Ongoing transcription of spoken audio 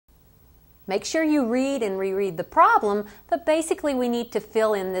Make sure you read and reread the problem, but basically we need to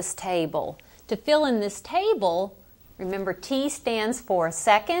fill in this table. To fill in this table, remember T stands for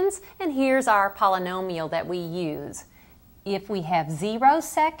seconds, and here's our polynomial that we use. If we have 0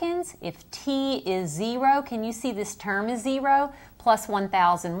 seconds, if T is 0, can you see this term is 0? Plus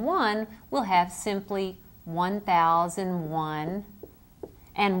 1001, we'll have simply 1001,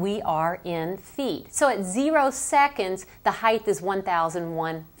 and we are in feet. So at 0 seconds, the height is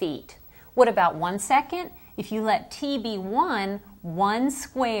 1001 feet. What about 1 second? If you let T be 1, 1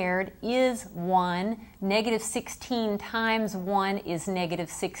 squared is 1, negative 16 times 1 is negative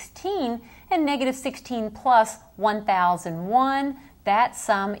 16, and negative 16 plus 1001, that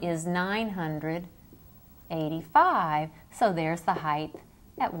sum is 985. So there's the height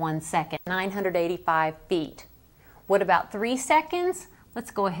at 1 second, 985 feet. What about 3 seconds?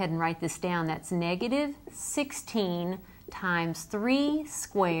 Let's go ahead and write this down. That's negative 16 times 3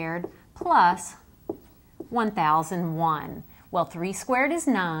 squared plus 1001. Well, 3 squared is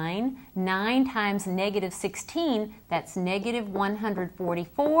 9. 9 times negative 16, that's negative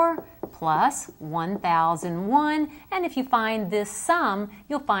 144 plus 1001. And if you find this sum,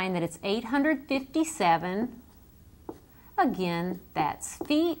 you'll find that it's 857. Again, that's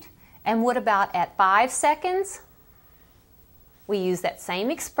feet. And what about at 5 seconds? We use that same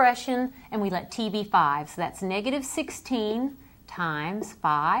expression and we let T be 5. So that's negative 16 times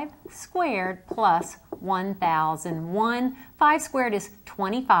 5 squared plus 1001. 5 squared is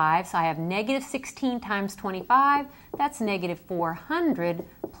 25, so I have negative 16 times 25. That's negative 400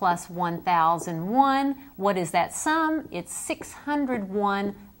 plus 1001. What is that sum? It's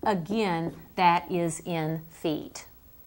 601. Again, that is in feet.